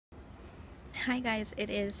Hi guys,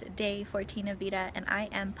 it is day 14 of VEDA and I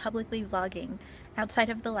am publicly vlogging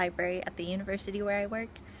outside of the library at the university where I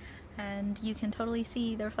work, and you can totally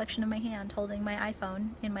see the reflection of my hand holding my iPhone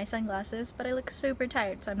in my sunglasses, but I look super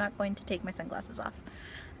tired so I'm not going to take my sunglasses off.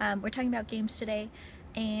 We're talking about games today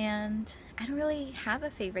and I don't really have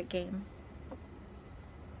a favorite game.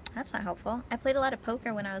 That's not helpful. I played a lot of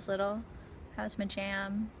poker when I was little. That was my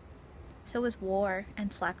jam. So was War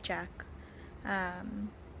and Slapjack.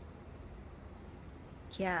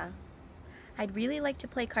 Yeah. I'd really like to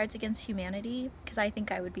play Cards Against Humanity because I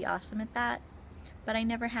think I would be awesome at that, but I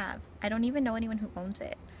never have. I don't even know anyone who owns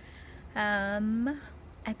it.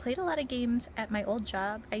 I played a lot of games at my old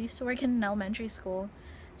job. I used to work in an elementary school,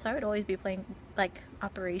 so I would always be playing like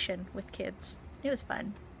Operation with kids. It was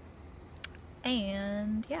fun.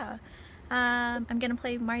 And yeah, I'm gonna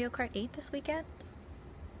play Mario Kart 8 this weekend.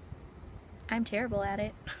 I'm terrible at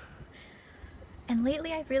it. And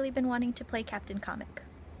lately I've really been wanting to play Captain Comic.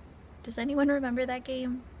 Does anyone remember that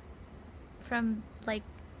game from like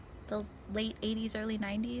the late 80s, early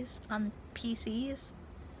 90s on PCs?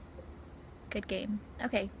 Good game.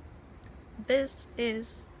 Okay, this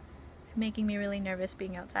is making me really nervous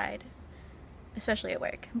being outside, especially at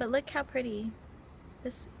work. But look how pretty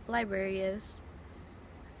this library is.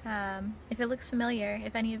 If it looks familiar,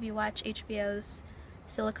 if any of you watch HBO's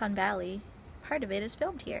Silicon Valley, part of it is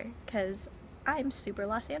filmed here because I'm super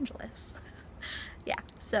Los Angeles. Yeah,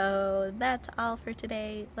 so that's all for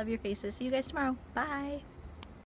today. Love your faces. See you guys tomorrow. Bye!